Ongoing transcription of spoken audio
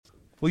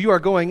Well, you are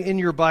going in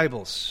your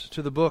Bibles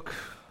to the book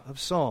of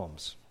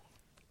Psalms.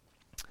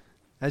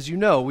 As you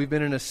know, we've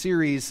been in a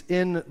series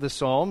in the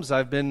Psalms.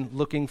 I've been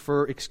looking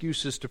for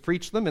excuses to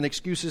preach them and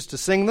excuses to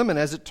sing them, and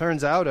as it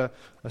turns out, a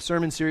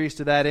sermon series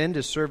to that end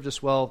has served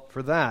us well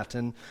for that.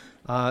 And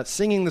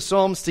singing the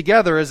Psalms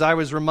together, as I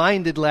was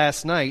reminded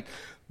last night,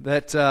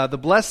 that the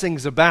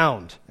blessings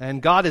abound, and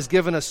God has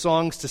given us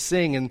songs to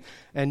sing,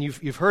 and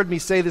you've heard me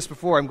say this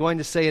before. I'm going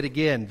to say it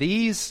again.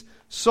 These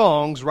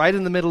songs, right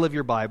in the middle of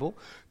your Bible,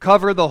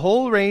 cover the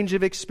whole range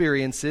of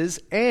experiences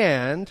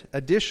and,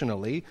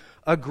 additionally,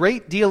 a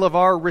great deal of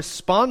our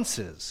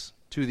responses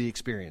to the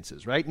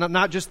experiences, right?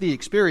 Not just the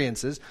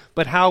experiences,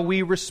 but how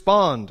we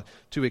respond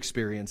to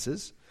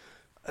experiences.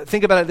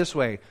 Think about it this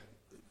way.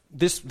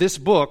 This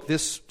book,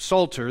 this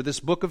Psalter, this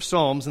book of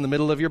Psalms in the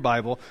middle of your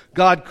Bible,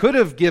 God could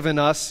have given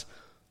us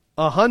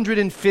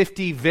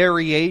 150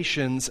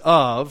 variations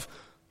of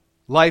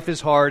life is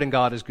hard and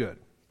God is good.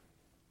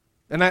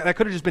 And that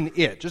could have just been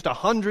it. Just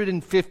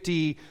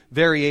 150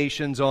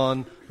 variations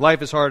on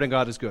life is hard and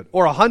God is good.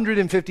 Or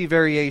 150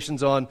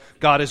 variations on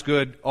God is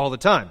good all the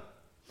time.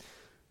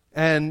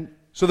 And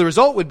so the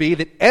result would be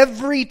that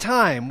every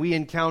time we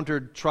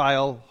encountered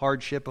trial,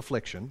 hardship,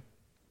 affliction,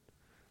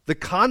 the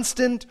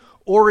constant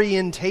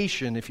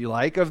orientation, if you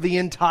like, of the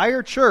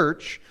entire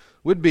church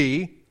would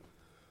be,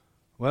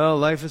 well,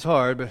 life is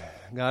hard, but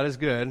God is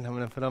good. I'm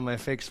going to put on my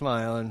fake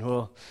smile and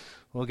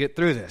we'll get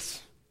through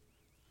this.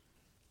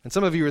 And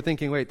some of you are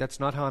thinking, wait, that's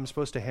not how I'm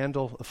supposed to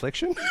handle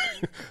affliction?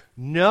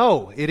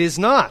 No, it is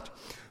not.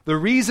 The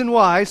reason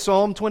why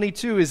Psalm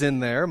 22 is in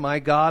there, my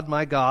God,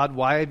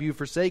 why have you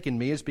forsaken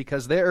me, is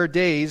because there are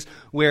days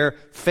where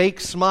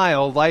fake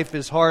smile, life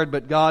is hard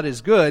but God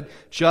is good,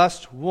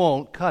 just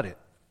won't cut it.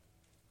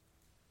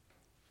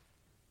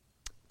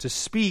 To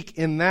speak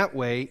in that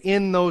way,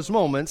 in those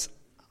moments,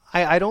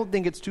 I don't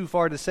think it's too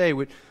far to say,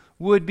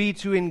 would be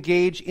to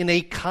engage in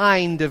a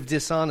kind of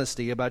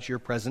dishonesty about your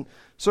present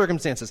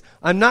circumstances.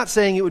 I'm not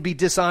saying it would be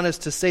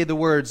dishonest to say the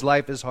words,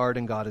 life is hard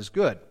and God is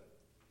good.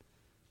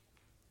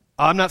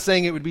 I'm not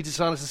saying it would be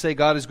dishonest to say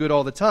God is good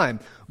all the time.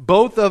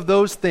 Both of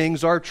those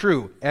things are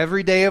true,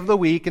 every day of the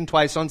week and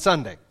twice on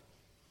Sunday.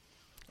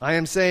 I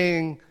am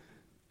saying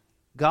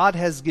God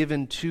has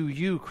given to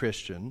you,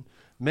 Christian,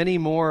 many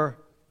more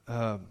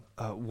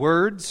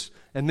words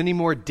and many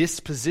more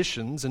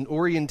dispositions and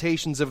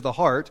orientations of the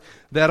heart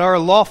that are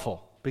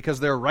lawful because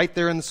they're right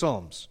there in the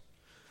Psalms.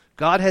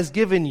 God has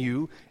given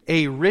you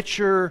a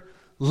richer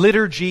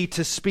liturgy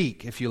to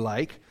speak, if you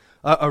like,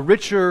 a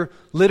richer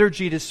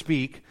liturgy to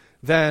speak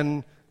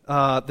than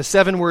the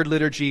 7-word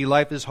liturgy,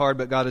 life is hard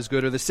but God is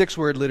good, or the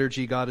 6-word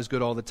liturgy, God is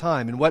good all the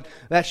time. And what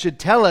that should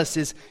tell us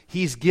is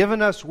He's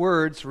given us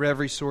words for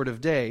every sort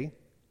of day,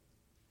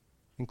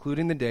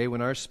 including the day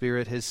when our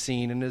spirit has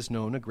seen and has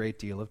known a great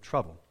deal of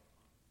trouble.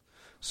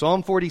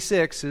 Psalm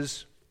 46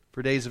 is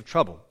for days of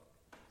trouble.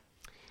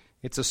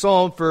 It's a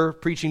psalm for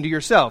preaching to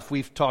yourself.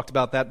 We've talked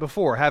about that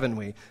before, haven't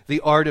we?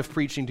 The art of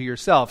preaching to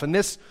yourself. And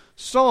this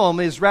psalm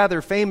is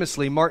rather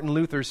famously Martin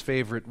Luther's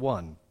favorite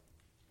one.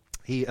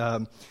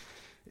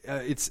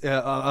 It's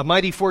A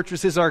Mighty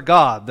Fortress is Our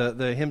God,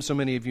 the hymn so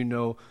many of you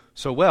know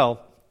so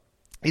well,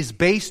 is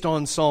based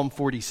on Psalm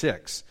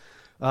 46.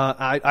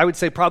 I would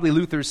say probably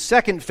Luther's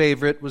second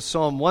favorite was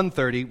Psalm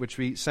 130, which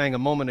we sang a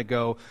moment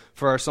ago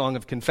for our song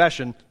of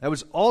confession. That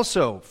was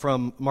also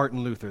from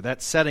Martin Luther.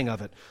 That setting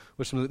of it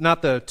was from,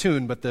 not the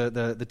tune, but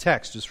the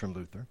text is from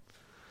Luther.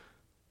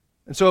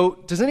 And so,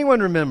 does anyone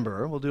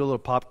remember, we'll do a little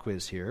pop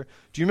quiz here,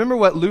 do you remember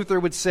what Luther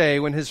would say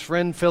when his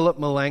friend Philip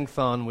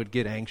Melanchthon would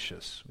get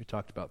anxious? We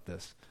talked about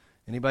this.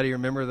 Anybody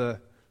remember the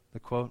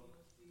quote?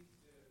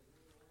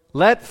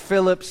 Let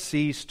Philip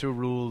cease to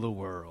rule the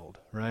world,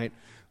 right?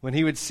 When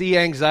he would see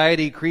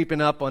anxiety creeping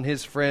up on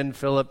his friend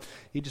Philip,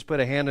 he'd just put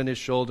a hand on his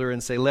shoulder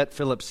and say, let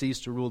Philip cease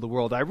to rule the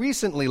world. I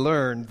recently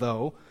learned,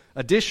 though,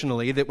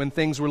 additionally, that when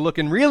things were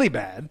looking really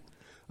bad,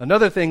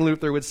 another thing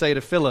Luther would say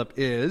to Philip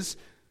is,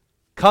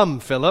 come,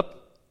 Philip,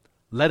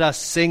 let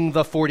us sing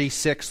the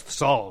 46th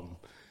Psalm,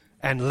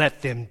 and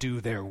let them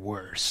do their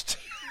worst.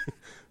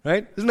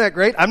 Right? Isn't that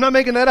great? I'm not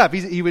making that up.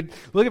 He would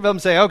look at Philip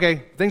and say,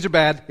 okay, things are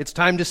bad. It's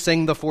time to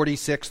sing the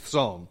 46th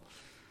Psalm.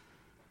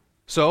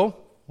 So,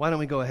 why don't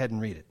we go ahead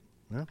and read it?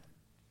 Huh?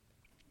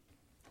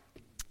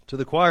 To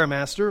the choir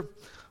master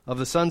of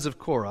the sons of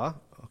Korah,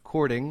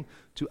 according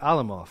to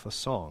Alamoth, a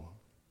song.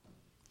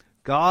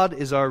 God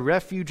is our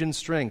refuge and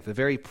strength, a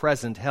very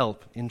present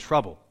help in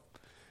trouble.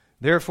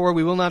 Therefore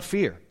we will not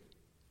fear,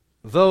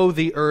 though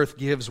the earth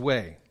gives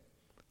way,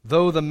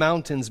 though the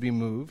mountains be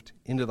moved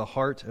into the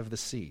heart of the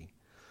sea,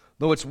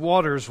 though its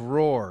waters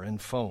roar and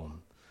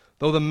foam,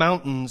 though the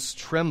mountains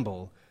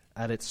tremble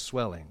at its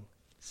swelling.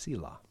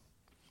 Selah.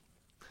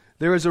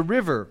 There is a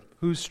river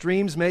whose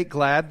streams make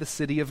glad the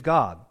city of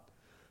God,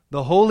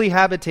 the holy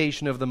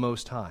habitation of the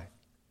Most High.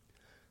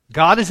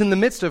 God is in the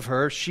midst of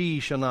her, she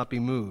shall not be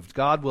moved.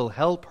 God will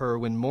help her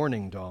when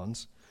morning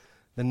dawns.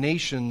 The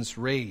nations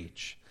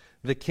rage,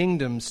 the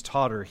kingdoms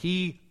totter.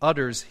 He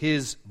utters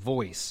his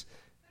voice,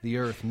 the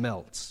earth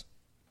melts.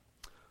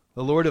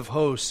 The Lord of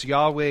hosts,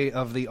 Yahweh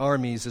of the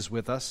armies, is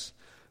with us.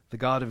 The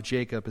God of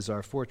Jacob is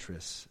our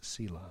fortress,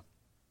 Selah.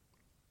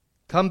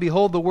 Come,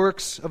 behold the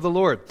works of the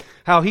Lord,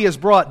 how he has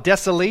brought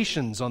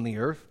desolations on the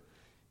earth.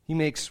 He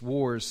makes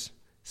wars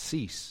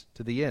cease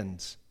to the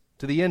end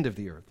of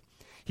the earth.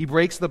 He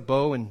breaks the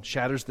bow and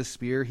shatters the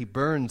spear. He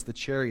burns the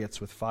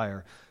chariots with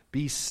fire.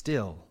 Be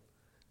still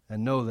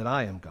and know that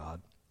I am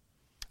God.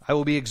 I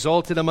will be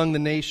exalted among the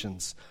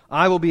nations.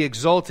 I will be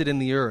exalted in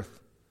the earth.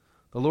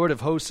 The Lord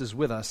of hosts is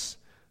with us.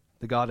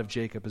 The God of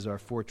Jacob is our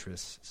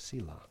fortress,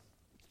 Selah.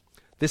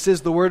 This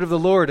is the word of the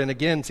Lord, and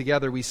again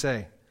together we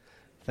say,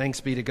 thanks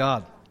be to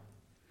God.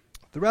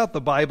 Throughout the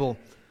Bible,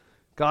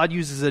 God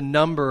uses a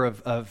number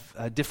of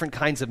different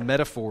kinds of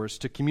metaphors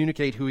to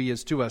communicate who he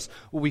is to us.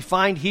 What we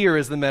find here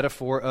is the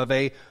metaphor of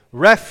a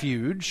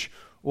refuge,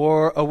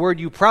 or a word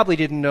you probably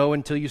didn't know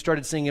until you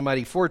started singing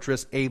Mighty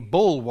Fortress, a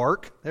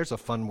bulwark. There's a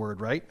fun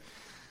word, right?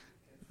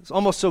 It's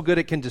almost so good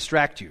it can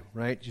distract you,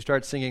 right? You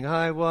start singing,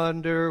 I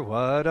wonder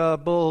what a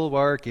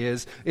bulwark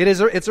is.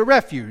 It's a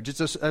refuge.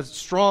 It's a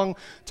strong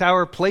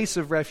tower, place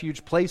of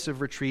refuge, place of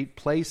retreat,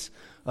 place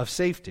of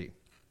safety.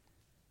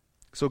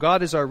 So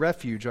God is our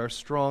refuge, our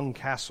strong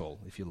castle,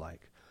 if you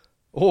like.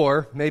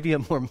 Or maybe a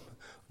more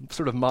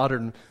sort of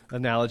modern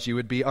analogy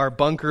would be our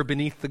bunker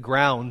beneath the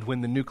ground when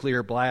the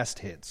nuclear blast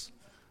hits.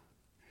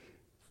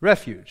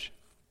 Refuge.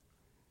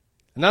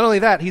 And not only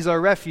that, he's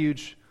our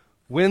refuge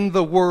when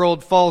the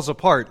world falls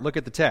apart. Look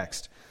at the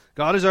text.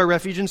 God is our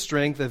refuge and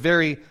strength, a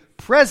very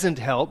present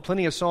help.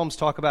 Plenty of Psalms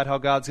talk about how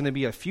God's going to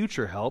be a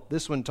future help.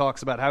 This one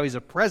talks about how he's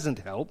a present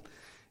help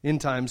in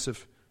times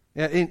of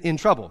in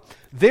trouble.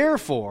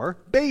 Therefore,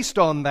 based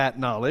on that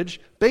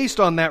knowledge, based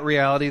on that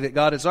reality that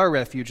God is our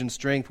refuge and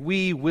strength,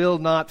 we will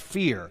not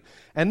fear.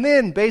 And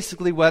then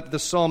basically what the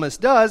psalmist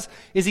does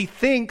is he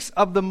thinks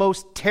of the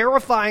most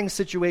terrifying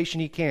situation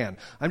he can.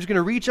 I'm just going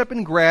to reach up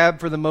and grab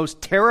for the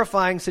most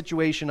terrifying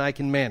situation I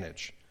can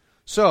manage.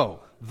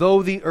 So,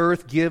 though the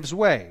earth gives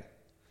way,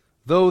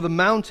 though the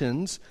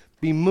mountains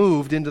be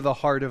moved into the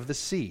heart of the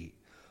sea,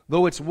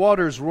 though its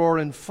waters roar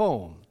and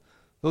foam,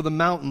 though the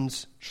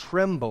mountains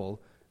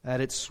tremble at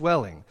its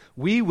swelling,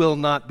 we will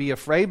not be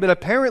afraid, but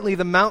apparently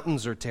the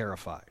mountains are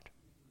terrified.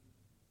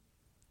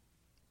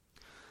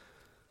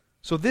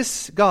 So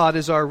this God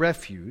is our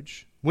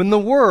refuge when the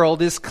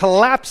world is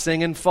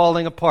collapsing and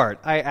falling apart.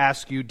 I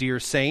ask you, dear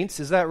saints,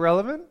 is that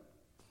relevant?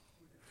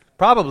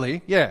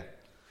 Probably, yeah.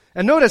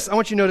 And notice, I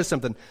want you to notice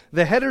something.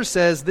 The header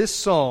says this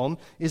psalm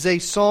is a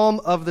psalm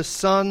of the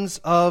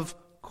sons of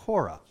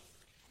Korah.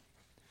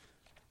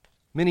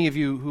 Many of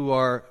you who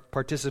are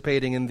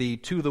participating in the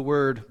To the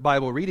Word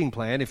Bible reading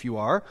plan, if you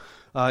are,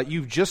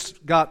 you've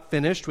just got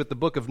finished with the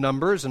book of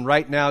Numbers, and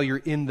right now you're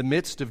in the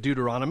midst of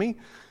Deuteronomy.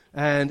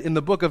 And in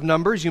the book of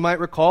Numbers, you might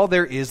recall,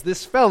 there is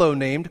this fellow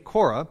named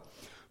Korah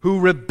who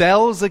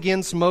rebels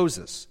against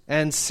Moses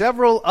and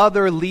several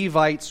other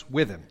Levites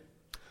with him.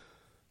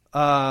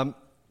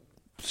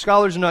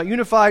 Scholars are not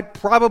unified,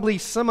 probably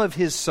some of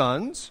his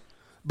sons,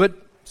 but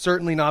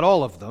certainly not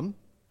all of them.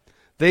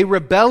 They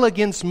rebel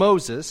against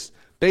Moses,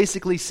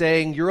 basically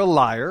saying, you're a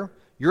liar,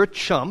 you're a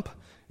chump,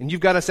 and you've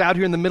got us out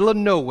here in the middle of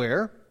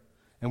nowhere,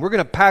 and we're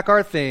going to pack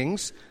our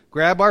things,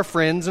 grab our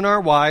friends and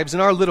our wives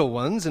and our little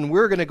ones, and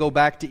we're going to go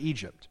back to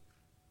Egypt.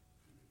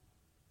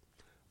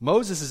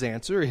 Moses'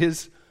 answer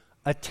is,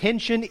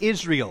 attention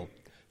Israel,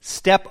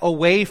 step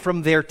away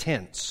from their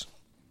tents,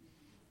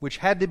 which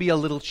had to be a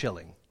little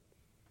chilling,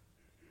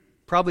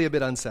 probably a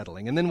bit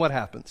unsettling. And then what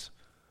happens?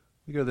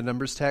 We go to the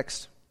Numbers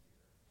text.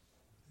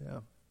 Yeah.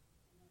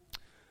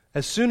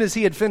 As soon as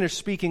he had finished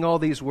speaking all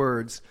these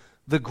words,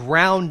 the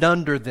ground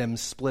under them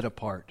split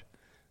apart.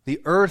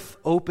 The earth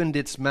opened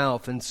its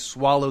mouth and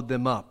swallowed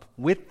them up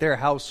with their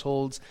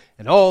households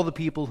and all the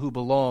people who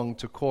belonged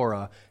to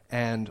Korah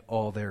and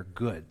all their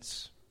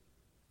goods.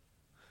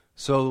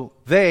 So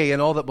they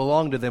and all that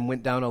belonged to them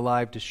went down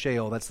alive to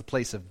Sheol. That's the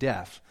place of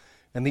death.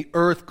 And the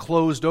earth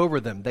closed over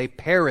them. They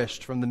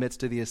perished from the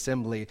midst of the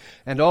assembly.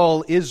 And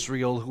all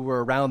Israel who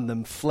were around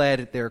them fled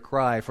at their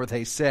cry, for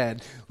they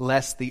said,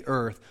 lest the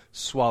earth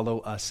swallow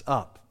us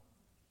up.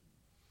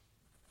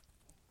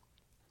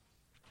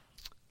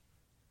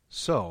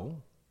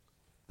 So,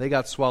 they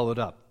got swallowed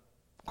up.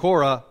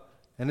 Korah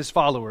and his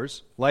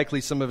followers,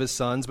 likely some of his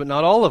sons, but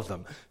not all of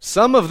them.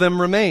 Some of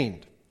them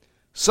remained.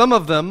 Some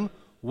of them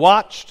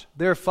watched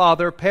their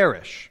father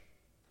perish.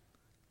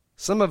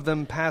 Some of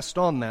them passed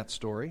on that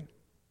story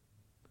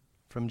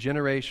from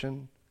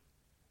generation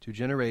to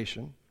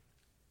generation,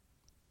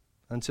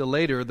 until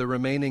later the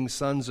remaining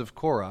sons of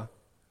Korah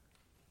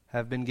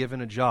have been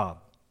given a job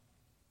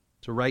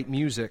to write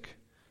music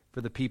for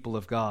the people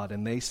of God,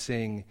 and they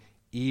sing,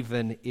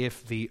 even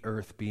if the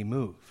earth be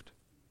moved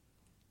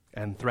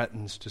and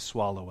threatens to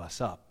swallow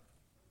us up,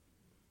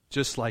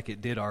 just like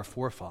it did our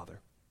forefather,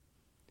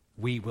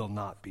 we will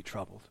not be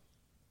troubled,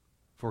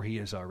 for he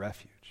is our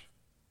refuge.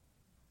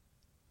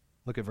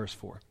 Look at verse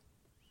 4.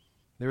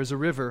 There is a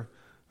river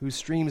whose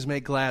streams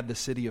make glad the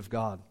city of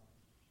God,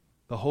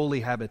 the holy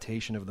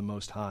habitation of the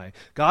Most High.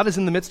 God is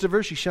in the midst of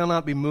her. She shall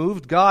not be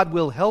moved. God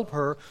will help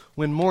her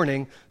when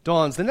morning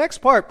dawns. The next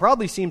part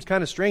probably seems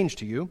kind of strange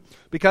to you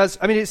because,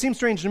 it seems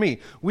strange to me.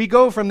 We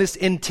go from this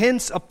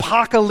intense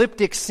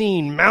apocalyptic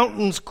scene,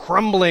 mountains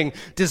crumbling,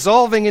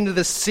 dissolving into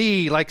the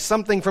sea like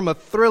something from a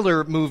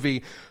thriller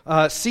movie,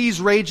 seas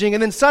raging,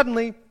 and then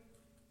suddenly,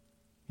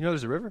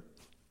 there's a river.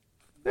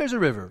 There's a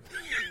river.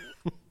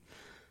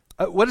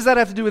 What does that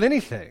have to do with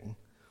anything?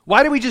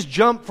 Why do we just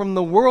jump from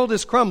the world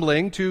is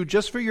crumbling to,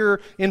 just for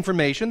your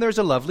information, there's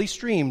a lovely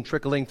stream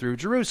trickling through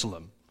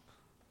Jerusalem?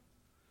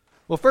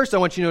 Well, first I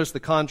want you to notice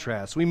the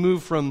contrast. We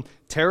move from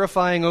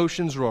terrifying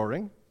oceans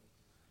roaring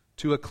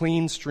to a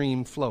clean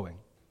stream flowing.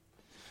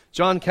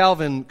 John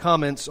Calvin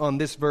comments on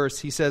this verse.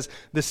 He says,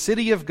 "The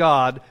city of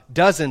God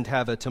doesn't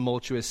have a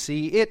tumultuous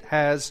sea. It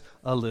has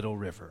a little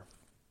river."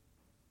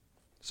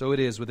 So it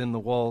is within the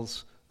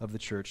walls of the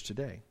church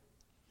today.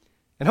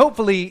 And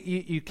hopefully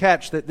you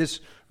catch that this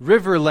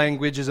river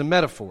language is a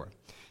metaphor.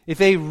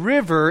 If a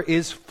river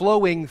is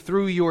flowing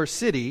through your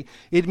city,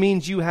 it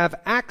means you have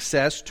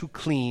access to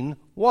clean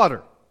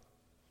water.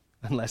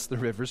 Unless the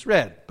river's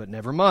red, but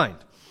never mind.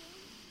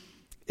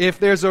 If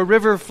there's a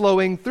river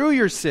flowing through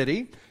your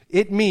city,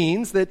 it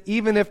means that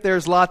even if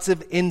there's lots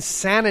of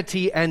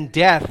insanity and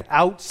death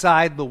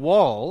outside the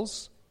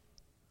walls,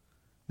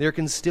 there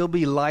can still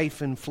be life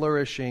and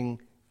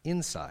flourishing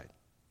inside.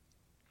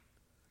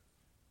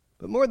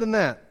 But more than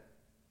that,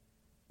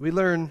 we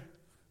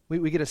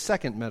get a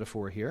second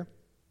metaphor here.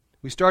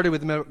 We started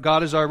with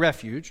God is our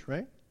refuge,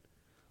 right?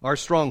 Our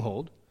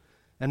stronghold.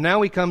 And now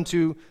we come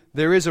to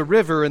there is a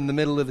river in the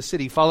middle of the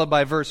city, followed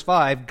by verse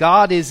 5.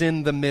 God is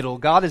in the middle.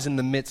 God is in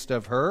the midst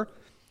of her.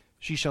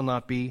 She shall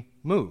not be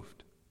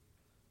moved.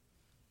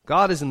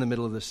 God is in the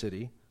middle of the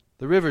city.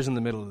 The river is in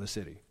the middle of the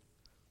city.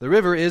 The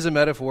river is a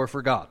metaphor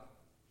for God.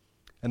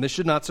 And this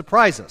should not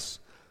surprise us.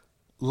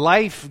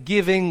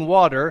 Life-giving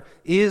water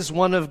is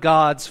one of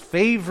God's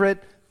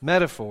favorite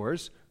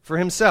metaphors for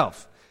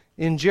himself.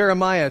 In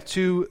Jeremiah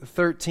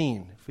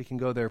 2:13, if we can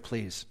go there,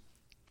 please.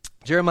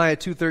 Jeremiah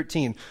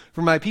 2:13,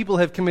 "For my people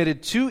have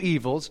committed two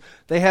evils.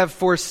 They have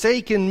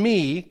forsaken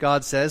me,"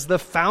 God says, "the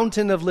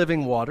fountain of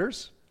living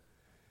waters,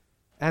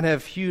 and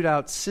have hewed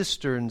out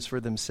cisterns for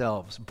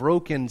themselves,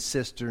 broken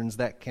cisterns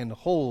that can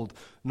hold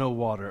no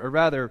water." A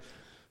rather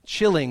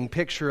chilling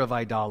picture of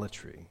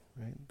idolatry.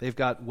 Right?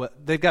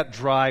 They've got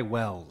dry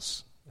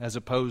wells as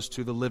opposed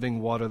to the living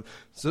water.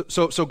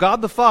 So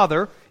God the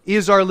Father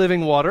is our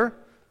living water.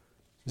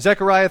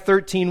 Zechariah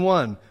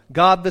 13:1,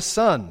 God the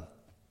Son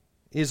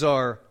is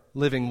our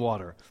living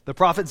water. The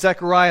prophet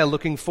Zechariah,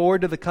 looking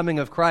forward to the coming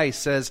of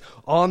Christ, says,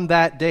 "On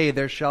that day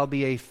there shall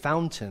be a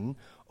fountain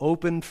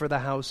opened for the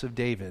house of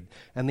David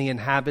and the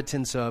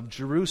inhabitants of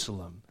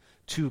Jerusalem,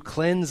 to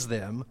cleanse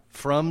them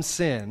from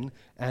sin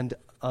and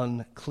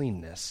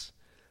uncleanness."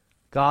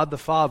 God the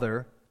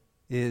Father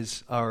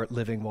is our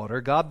living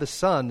water. God the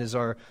Son is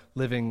our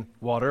living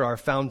water, our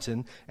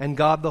fountain. And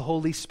God the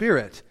Holy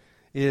Spirit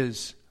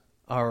is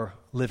our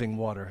living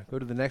water. Go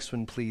to the next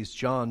one, please.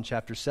 John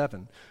chapter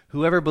 7.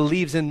 "Whoever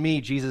believes in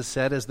me," Jesus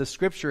said, "as the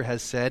Scripture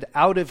has said,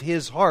 out of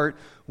his heart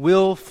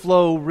will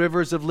flow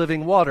rivers of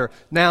living water."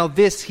 Now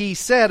this he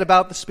said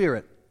about the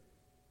Spirit,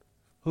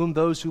 whom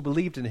those who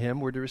believed in him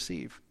were to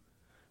receive.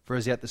 For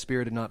as yet the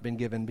Spirit had not been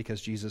given,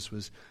 because Jesus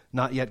was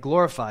not yet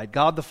glorified.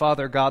 God the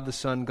Father, God the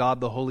Son,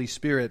 God the Holy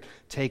Spirit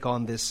take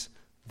on this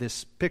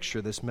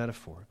picture, this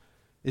metaphor.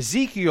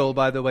 Ezekiel,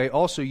 by the way,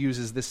 also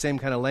uses this same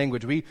kind of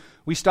language.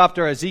 We stopped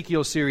our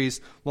Ezekiel series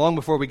long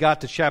before we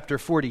got to chapter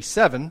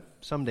 47.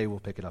 Someday we'll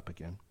pick it up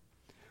again.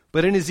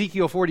 But in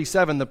Ezekiel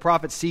 47, the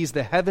prophet sees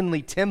the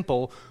heavenly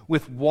temple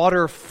with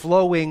water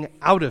flowing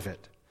out of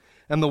it.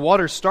 And the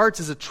water starts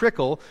as a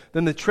trickle,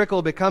 then the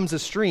trickle becomes a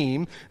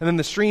stream, and then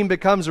the stream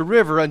becomes a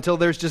river until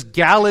there's just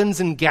gallons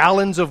and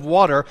gallons of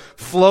water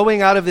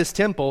flowing out of this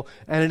temple,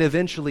 and it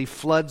eventually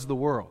floods the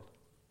world.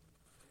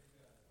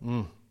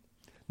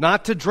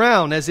 Not to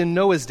drown, as in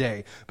Noah's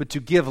day, but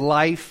to give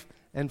life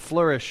and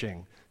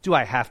flourishing. Do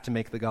I have to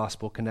make the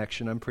gospel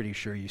connection? I'm pretty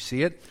sure you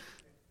see it.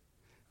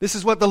 This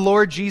is what the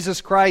Lord Jesus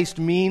Christ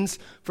means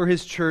for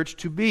his church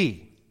to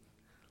be.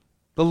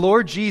 The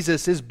Lord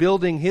Jesus is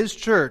building his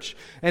church,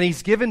 and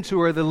he's given to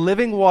her the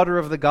living water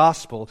of the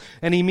gospel,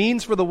 and he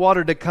means for the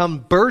water to come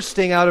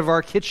bursting out of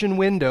our kitchen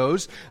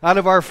windows, out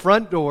of our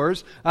front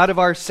doors, out of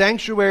our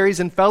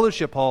sanctuaries and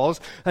fellowship halls,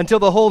 until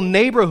the whole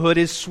neighborhood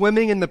is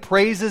swimming in the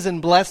praises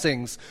and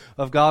blessings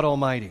of God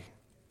Almighty.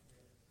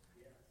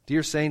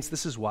 Dear saints,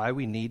 this is why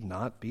we need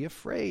not be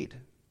afraid.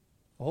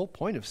 The whole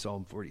point of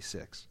Psalm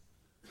 46.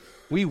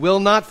 We will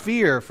not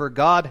fear, for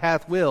God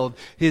hath willed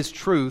his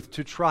truth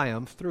to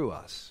triumph through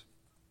us.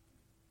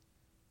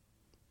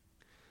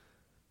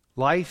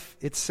 Life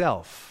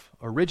itself,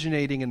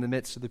 originating in the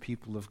midst of the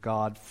people of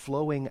God,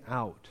 flowing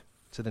out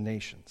to the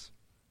nations.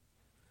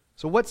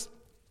 So what's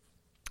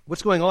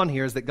going on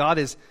here is that God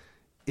is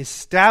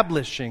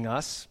establishing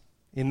us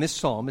in this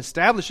psalm,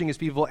 establishing his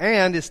people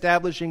and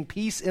establishing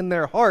peace in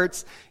their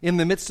hearts in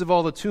the midst of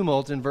all the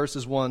tumult in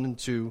verses 1 and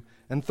 2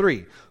 and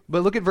 3.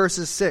 But look at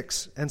verses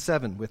 6 and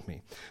 7 with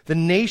me. The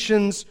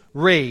nations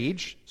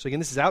rage. So again,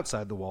 this is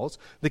outside the walls.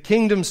 The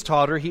kingdoms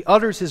totter. He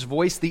utters his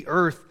voice. The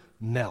earth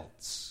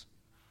melts.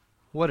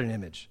 What an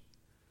image.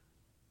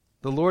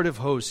 The Lord of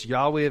hosts,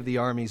 Yahweh of the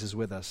armies, is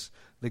with us.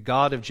 The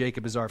God of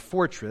Jacob is our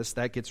fortress.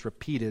 That gets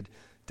repeated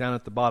down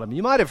at the bottom.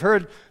 You might have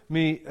heard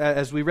me,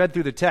 as we read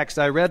through the text,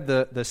 I read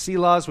the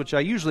Selahs, which I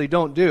usually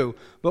don't do,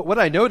 but what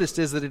I noticed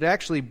is that it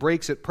actually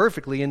breaks it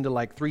perfectly into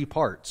like 3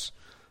 parts.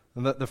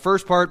 And the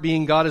first part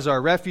being God is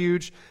our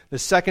refuge, the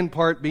second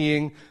part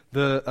being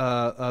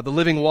the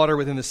living water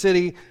within the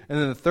city, and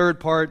then the third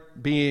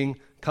part being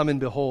come and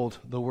behold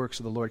the works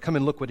of the Lord. Come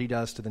and look what he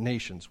does to the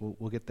nations.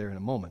 We'll get there in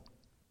a moment.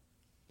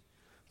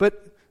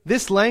 But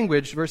this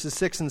language, verses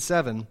 6 and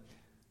 7,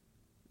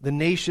 the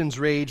nations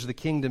rage, the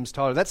kingdoms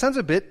totter. That sounds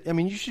a bit,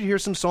 you should hear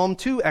some Psalm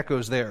 2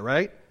 echoes there,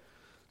 right?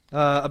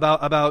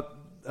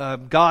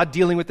 About God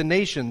dealing with the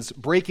nations,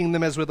 breaking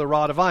them as with a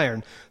rod of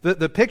iron.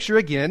 The picture,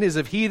 again, is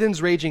of heathens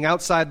raging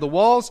outside the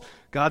walls,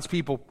 God's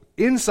people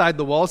inside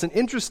the walls. And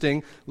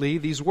interestingly,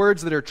 these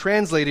words that are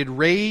translated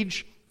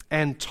rage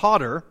and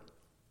totter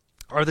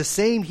are the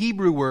same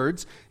Hebrew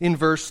words in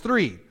verse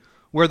 3,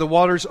 where the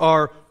waters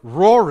are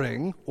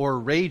roaring or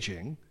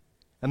raging,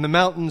 and the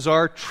mountains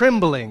are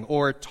trembling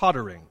or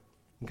tottering.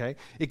 Okay?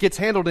 It gets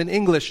handled in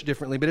English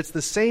differently, but it's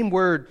the same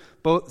word,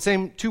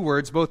 same 2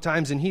 words both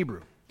times in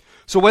Hebrew.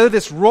 So whether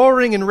this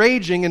roaring and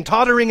raging and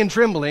tottering and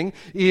trembling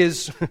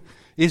is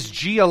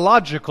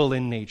geological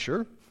in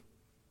nature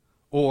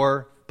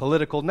or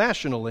political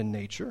national in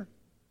nature,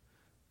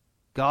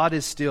 God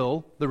is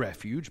still the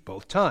refuge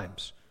both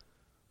times,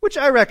 which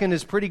I reckon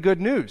is pretty good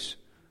news,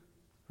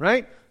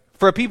 right?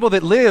 For people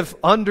that live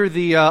under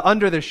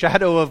the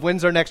shadow of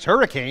when's our next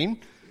hurricane,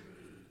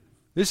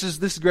 this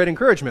is great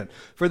encouragement.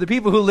 For the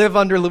people who live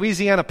under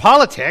Louisiana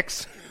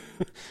politics,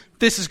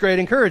 this is great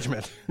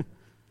encouragement.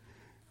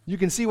 You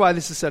can see why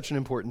this is such an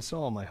important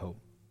psalm, I hope.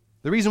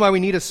 The reason why we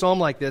need a psalm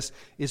like this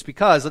is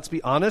because, let's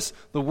be honest,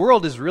 the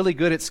world is really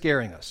good at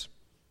scaring us.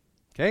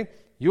 Okay?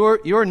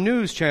 Your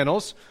news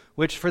channels,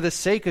 which for the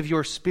sake of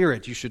your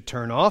spirit you should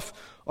turn off,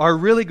 are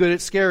really good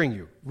at scaring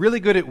you, really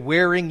good at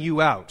wearing you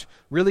out,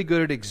 really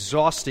good at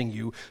exhausting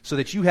you so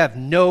that you have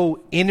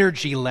no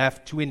energy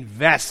left to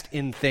invest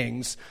in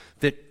things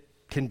that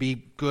can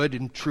be good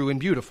and true and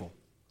beautiful.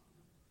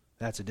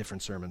 That's a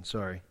different sermon,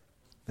 sorry.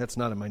 That's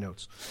not in my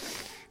notes.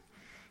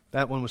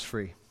 That one was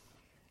free.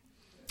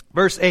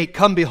 Verse 8,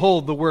 come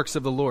behold the works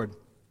of the Lord,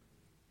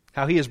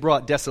 how he has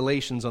brought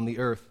desolations on the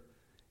earth.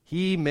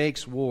 He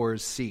makes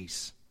wars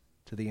cease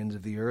to the ends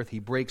of the earth. He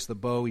breaks the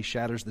bow, he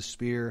shatters the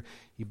spear,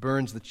 he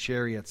burns the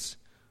chariots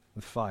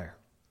with fire.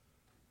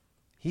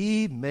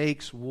 He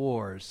makes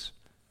wars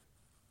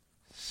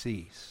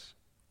cease.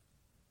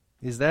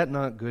 Is that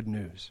not good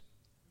news?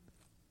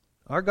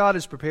 Our God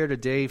has prepared a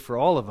day for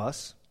all of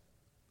us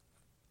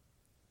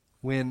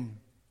when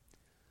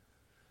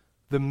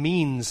the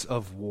means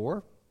of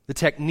war, the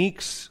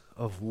techniques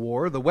of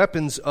war, the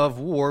weapons of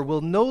war will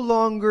no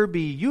longer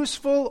be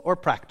useful or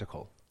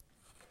practical.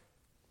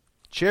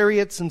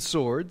 Chariots and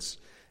swords,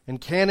 and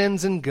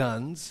cannons and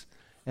guns,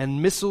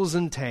 and missiles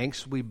and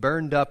tanks will be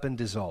burned up and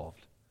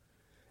dissolved.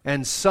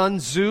 And Sun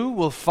Tzu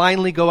will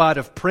finally go out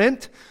of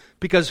print,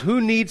 because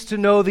who needs to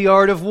know the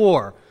art of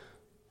war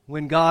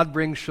when God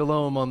brings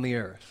shalom on the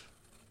earth?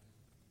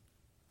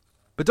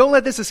 But don't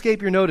let this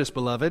escape your notice,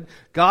 beloved.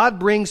 God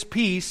brings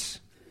peace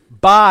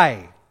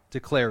by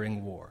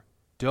declaring war.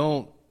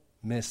 Don't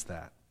miss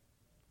that.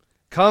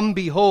 Come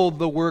behold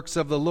the works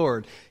of the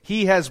Lord.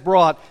 He has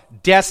brought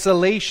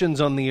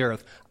desolations on the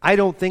earth. I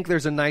don't think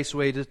there's a nice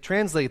way to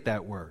translate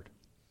that word.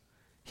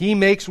 He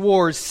makes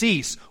wars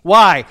cease.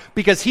 Why?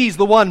 Because he's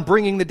the one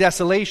bringing the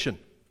desolation.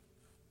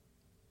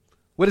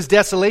 What does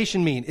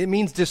desolation mean? It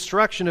means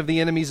destruction of the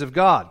enemies of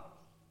God.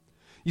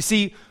 You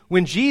see,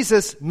 when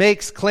Jesus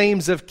makes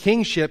claims of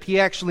kingship, he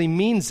actually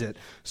means it.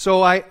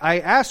 So I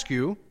ask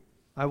you,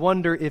 I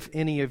wonder if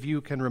any of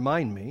you can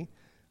remind me,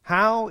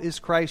 how is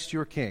Christ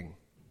your king?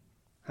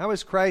 How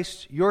is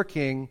Christ your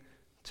king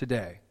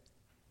today?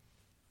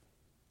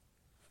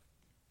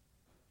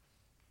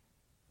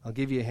 I'll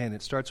give you a hint.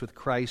 It starts with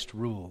Christ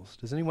rules.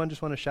 Does anyone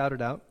just want to shout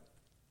it out?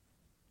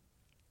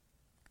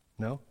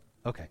 No?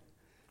 Okay.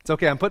 It's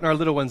okay. I'm putting our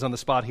little ones on the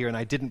spot here, and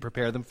I didn't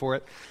prepare them for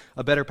it.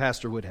 A better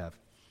pastor would have.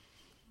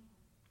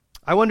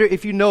 I wonder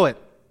if you know it.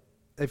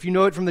 If you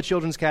know it from the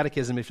Children's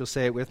Catechism, if you'll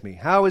say it with me.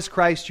 How is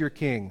Christ your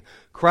king?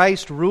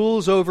 Christ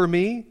rules over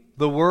me,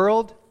 the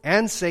world,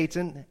 and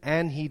Satan,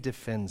 and he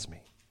defends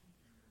me.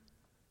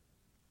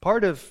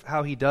 Part of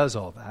how he does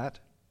all that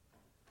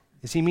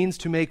is he means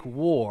to make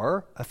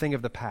war a thing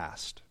of the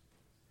past.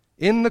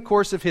 In the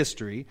course of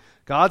history,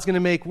 God's going to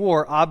make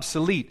war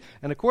obsolete.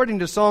 And according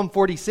to Psalm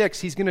 46,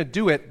 he's going to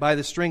do it by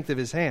the strength of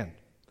his hand.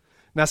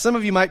 Now, some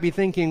of you might be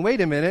thinking,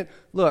 wait a minute,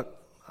 look,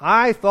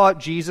 I thought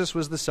Jesus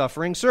was the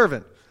suffering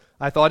servant.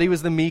 I thought he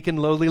was the meek and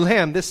lowly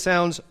lamb. This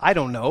sounds, I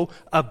don't know,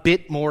 a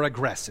bit more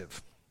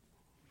aggressive.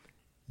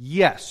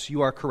 Yes,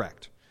 you are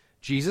correct.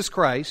 Jesus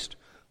Christ,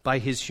 by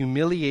his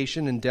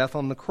humiliation and death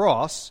on the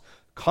cross,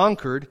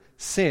 conquered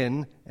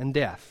sin and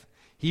death.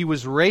 He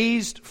was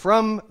raised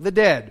from the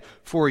dead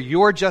for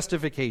your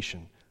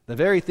justification, the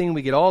very thing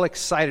we get all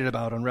excited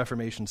about on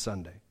Reformation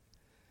Sunday.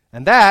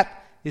 And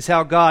that is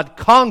how God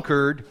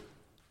conquered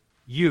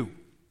you.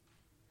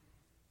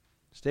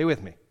 Stay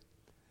with me.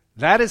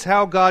 That is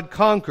how God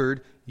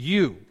conquered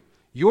you.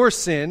 Your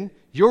sin,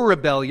 your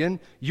rebellion,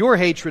 your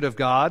hatred of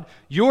God,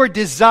 your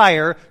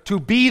desire to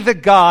be the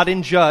God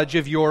and judge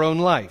of your own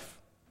life.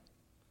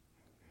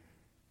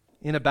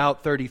 In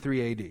about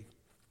 33 AD.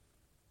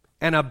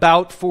 And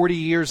about 40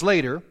 years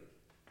later,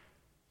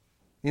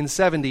 in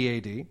 70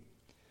 AD,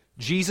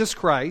 Jesus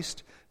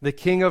Christ, the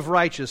King of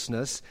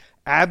righteousness,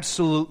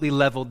 absolutely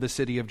leveled the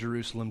city of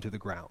Jerusalem to the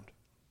ground.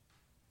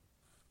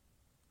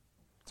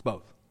 It's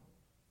both.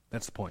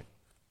 That's the point.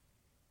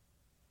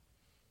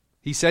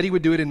 He said he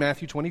would do it in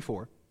Matthew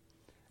 24.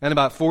 And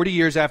about 40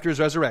 years after his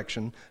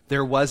resurrection,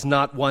 there was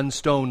not one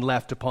stone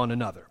left upon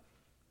another.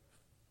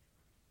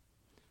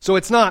 So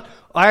it's not,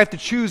 I have to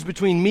choose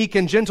between meek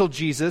and gentle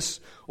Jesus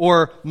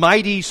or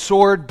mighty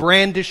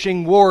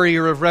sword-brandishing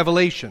warrior of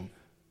Revelation.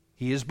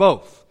 He is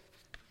both.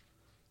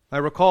 I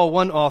recall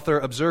one author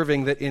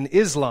observing that in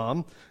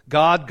Islam,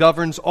 God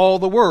governs all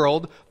the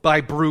world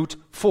by brute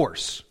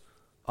force.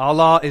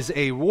 Allah is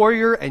a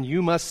warrior and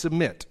you must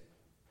submit.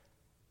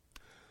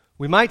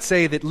 We might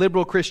say that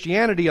liberal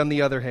Christianity, on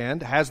the other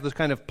hand, has this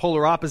kind of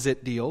polar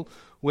opposite deal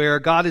where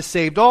God has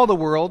saved all the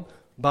world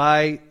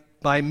by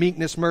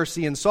meekness,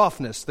 mercy, and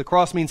softness. The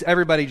cross means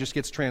everybody just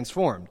gets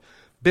transformed.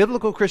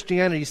 Biblical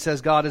Christianity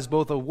says God is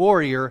both a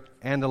warrior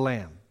and a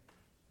lamb.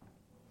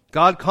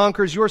 God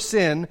conquers your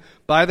sin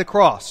by the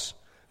cross.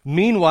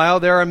 Meanwhile,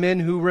 there are men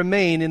who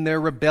remain in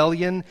their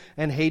rebellion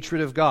and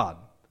hatred of God.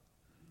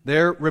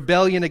 Their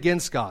rebellion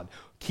against God,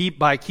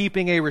 by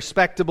keeping a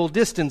respectable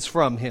distance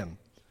from Him,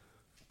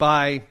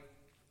 by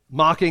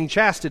mocking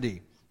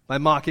chastity, by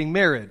mocking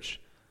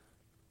marriage,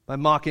 by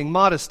mocking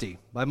modesty,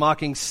 by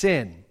mocking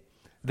sin.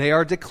 They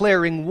are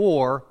declaring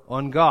war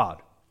on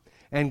God.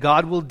 And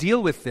God will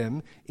deal with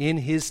them in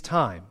His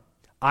time,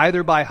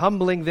 either by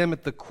humbling them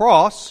at the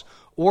cross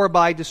or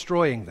by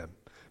destroying them,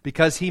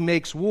 because He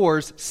makes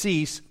wars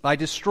cease by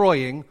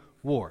destroying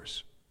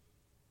wars.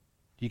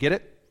 Do you get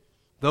it?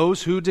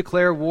 Those who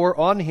declare war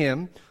on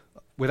Him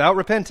without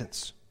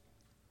repentance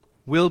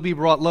will be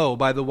brought low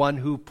by the one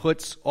who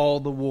puts all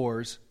the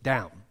wars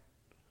down,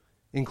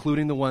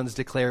 including the ones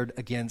declared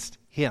against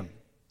Him.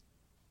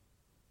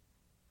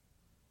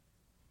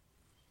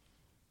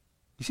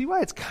 You see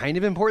why it's kind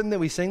of important that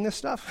we sing this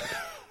stuff?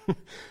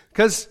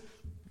 Because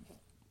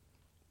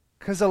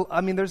there's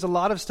a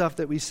lot of stuff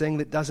that we sing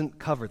that doesn't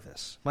cover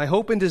this. My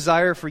hope and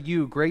desire for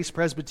you, Grace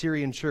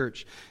Presbyterian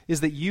Church,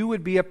 is that you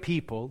would be a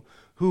people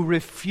who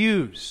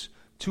refuse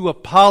to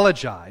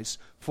apologize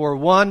for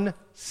one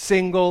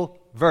single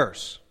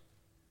verse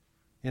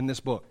in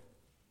this book.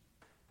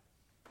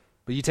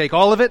 But you take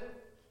all of it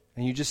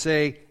and you just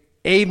say,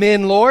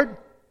 Amen, Lord.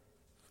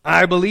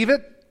 I believe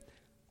it.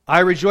 I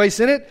rejoice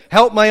in it.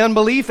 Help my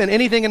unbelief and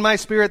anything in my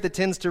spirit that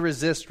tends to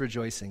resist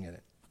rejoicing in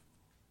it.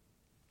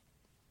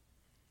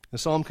 The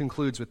psalm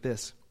concludes with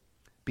this: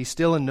 be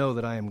still and know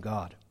that I am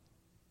God.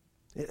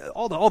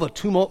 All the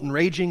tumult and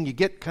raging, you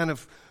get kind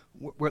of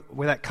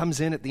where that comes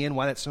in at the end,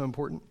 why that's so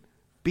important.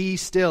 Be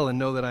still and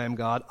know that I am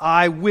God.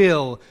 I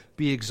will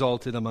be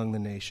exalted among the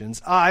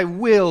nations. I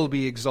will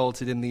be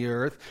exalted in the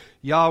earth.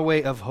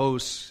 Yahweh of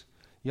hosts,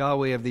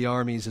 Yahweh of the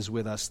armies is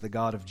with us. The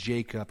God of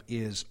Jacob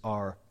is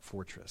our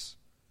fortress.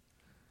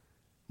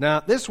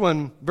 Now, this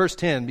one, verse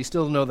 10, be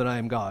still to know that I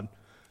am God.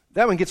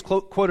 That one gets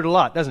quoted a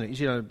lot, doesn't it?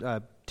 You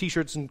know,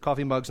 T-shirts and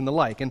coffee mugs and the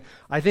like. And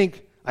I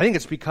think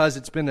it's because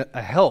it's been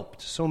a help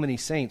to so many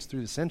saints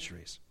through the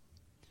centuries.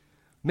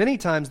 Many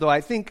times, though,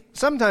 I think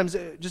sometimes,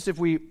 just if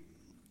we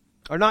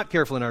are not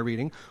careful in our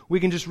reading, we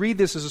can just read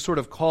this as a sort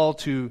of call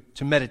to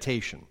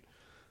meditation.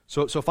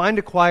 So find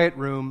a quiet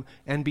room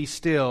and be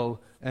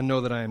still and know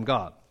that I am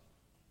God.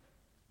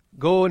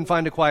 Go and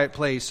find a quiet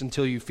place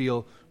until you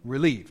feel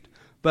relieved.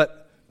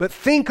 But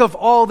think of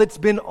all that's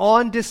been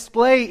on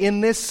display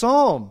in this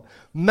psalm.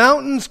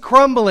 Mountains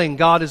crumbling,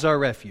 God is our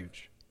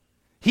refuge.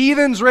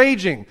 Heathens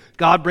raging,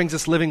 God brings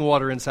us living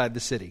water inside the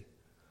city.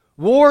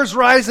 Wars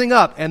rising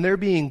up, and they're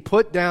being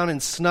put down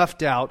and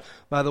snuffed out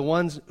by the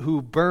ones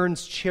who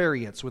burns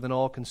chariots with an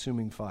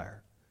all-consuming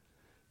fire.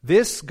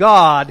 This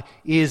God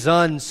is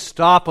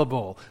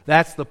unstoppable.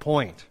 That's the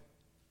point.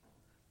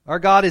 Our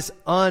God is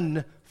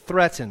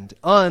unthreatened,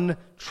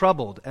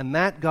 untroubled, and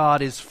that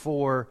God is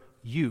for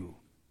you,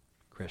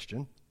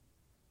 Christian.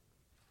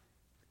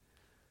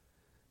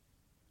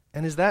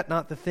 And is that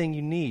not the thing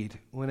you need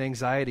when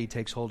anxiety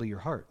takes hold of your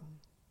heart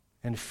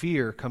and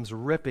fear comes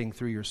ripping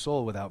through your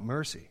soul without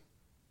mercy?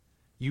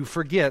 You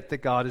forget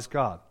that God is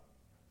God.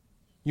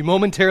 You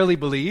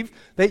believe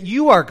that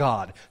you are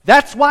God.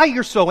 That's why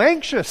you're so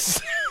anxious.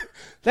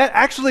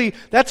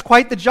 That's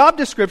quite the job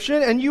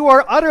description, and you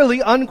are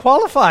utterly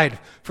unqualified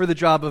for the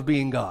job of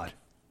being God.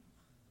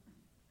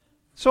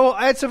 So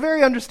it's a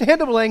very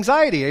understandable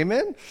anxiety,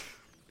 amen?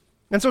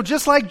 And so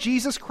just like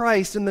Jesus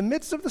Christ in the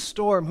midst of the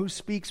storm who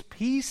speaks,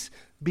 "Peace,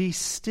 be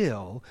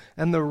still,"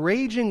 and the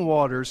raging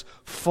waters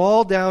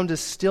fall down to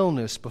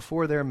stillness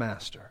before their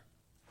master,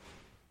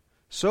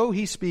 so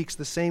he speaks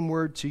the same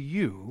word to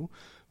you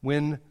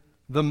when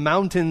the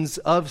mountains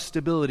of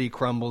stability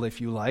crumble,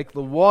 if you like,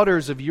 the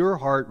waters of your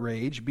heart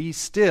rage. Be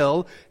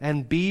still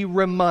and be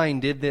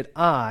reminded that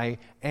I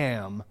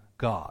am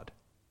God,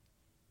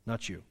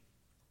 not you.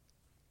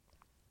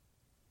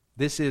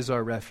 This is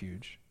our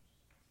refuge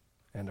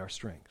and our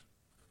strength.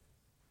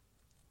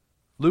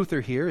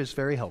 Luther here is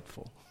very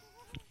helpful.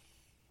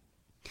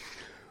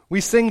 We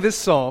sing this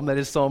psalm, that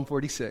is Psalm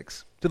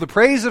 46, to the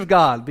praise of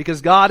God,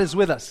 because God is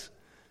with us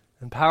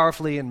and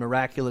powerfully and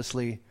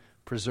miraculously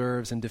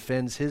preserves and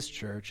defends His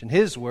church and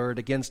His word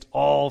against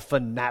all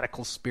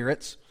fanatical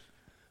spirits,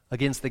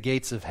 against the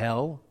gates of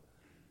hell,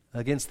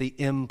 against the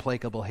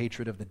implacable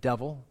hatred of the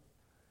devil,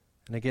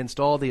 and against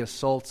all the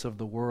assaults of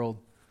the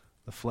world,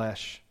 the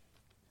flesh,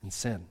 and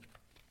sin.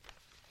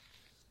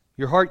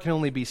 Your heart can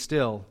only be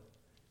still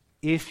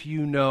if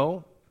you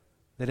know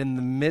that in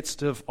the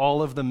midst of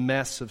all of the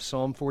mess of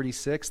Psalm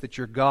 46, that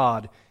your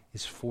God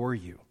is for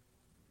you.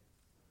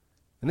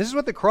 And this is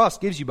what the cross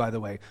gives you, by the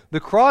way. The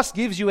cross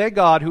gives you a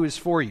God who is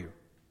for you.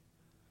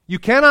 You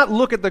cannot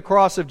look at the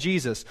cross of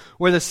Jesus,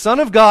 where the Son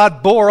of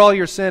God bore all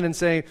your sin, and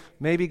say,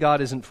 maybe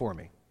God isn't for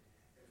me.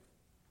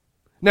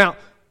 Now,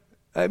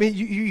 I mean,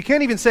 you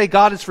can't even say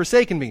God has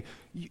forsaken me.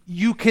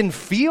 You can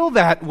feel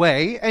that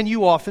way, and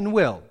you often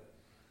will.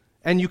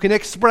 And you can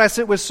express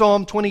it with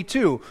Psalm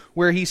 22,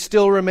 where He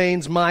still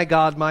remains my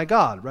God,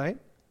 right?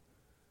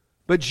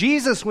 But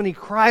Jesus, when He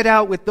cried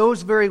out with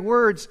those very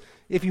words,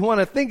 if you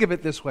want to think of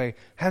it this way,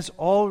 has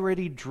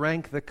already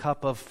drank the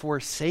cup of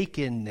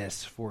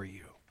forsakenness for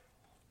you.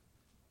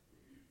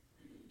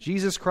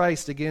 Jesus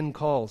Christ again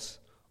calls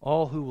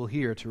all who will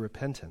hear to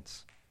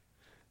repentance.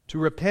 To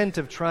repent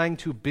of trying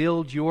to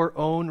build your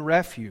own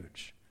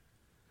refuge.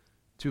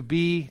 To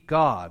be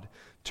God.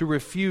 To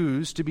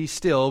refuse to be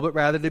still, but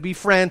rather to be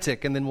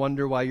frantic and then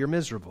wonder why you're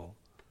miserable.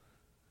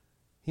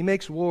 He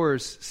makes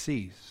wars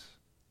cease.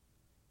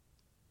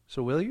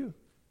 So will you?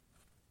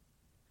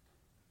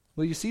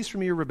 Will you cease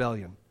from your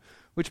rebellion?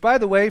 Which, by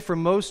the way, for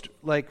most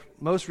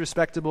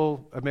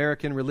respectable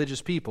American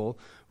religious people,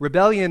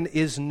 rebellion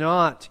is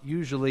not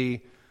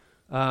usually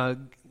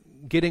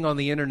getting on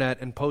the internet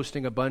and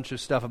posting a bunch of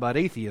stuff about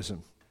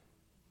atheism.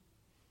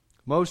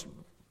 Most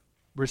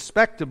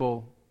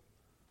respectable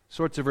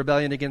sorts of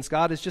rebellion against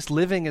God is just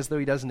living as though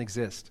He doesn't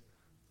exist.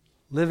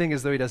 Living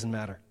as though He doesn't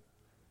matter.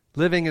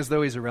 Living as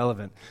though He's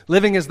irrelevant.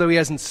 Living as though He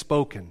hasn't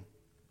spoken.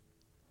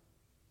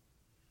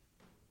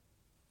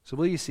 So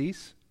will you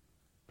cease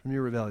from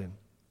your rebellion?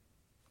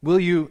 Will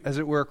you, as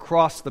it were,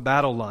 cross the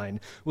battle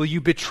line? Will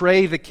you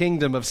betray the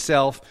kingdom of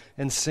self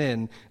and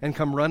sin and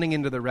come running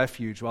into the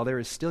refuge while there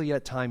is still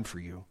yet time for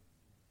you?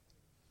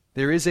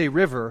 There is a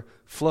river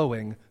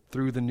flowing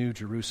through the New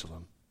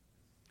Jerusalem.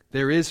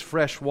 There is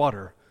fresh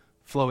water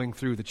flowing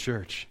through the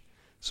church.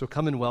 So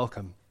come and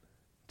welcome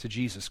to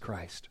Jesus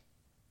Christ.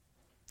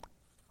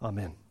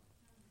 Amen.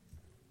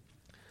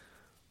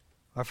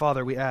 Our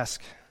Father, we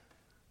ask,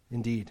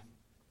 indeed,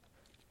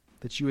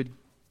 that You would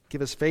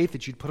give us faith,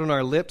 that You'd put on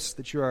our lips,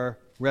 that You're our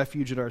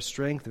refuge and our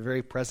strength, a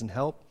very present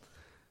help,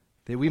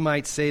 that we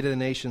might say to the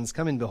nations,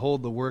 come and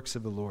behold the works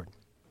of the Lord.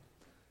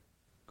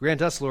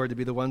 Grant us, Lord, to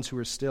be the ones who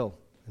are still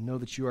and know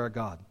that You are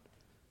God.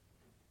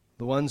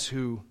 The ones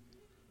who,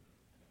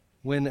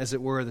 when, as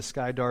it were, the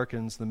sky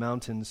darkens, the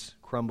mountains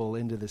crumble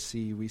into the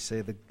sea, we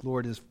say the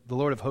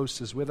Lord of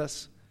hosts is with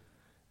us,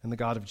 and the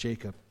God of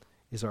Jacob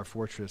is our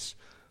fortress.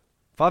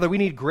 Father, we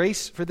need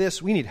grace for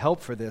this. We need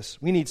help for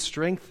this. We need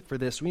strength for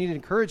this. We need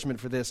encouragement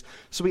for this.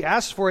 So we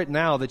ask for it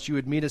now, that You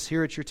would meet us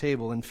here at Your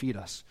table and feed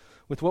us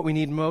with what we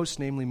need most,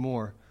 namely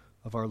more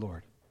of our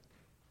Lord.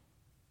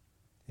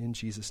 In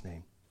Jesus'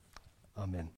 name, amen.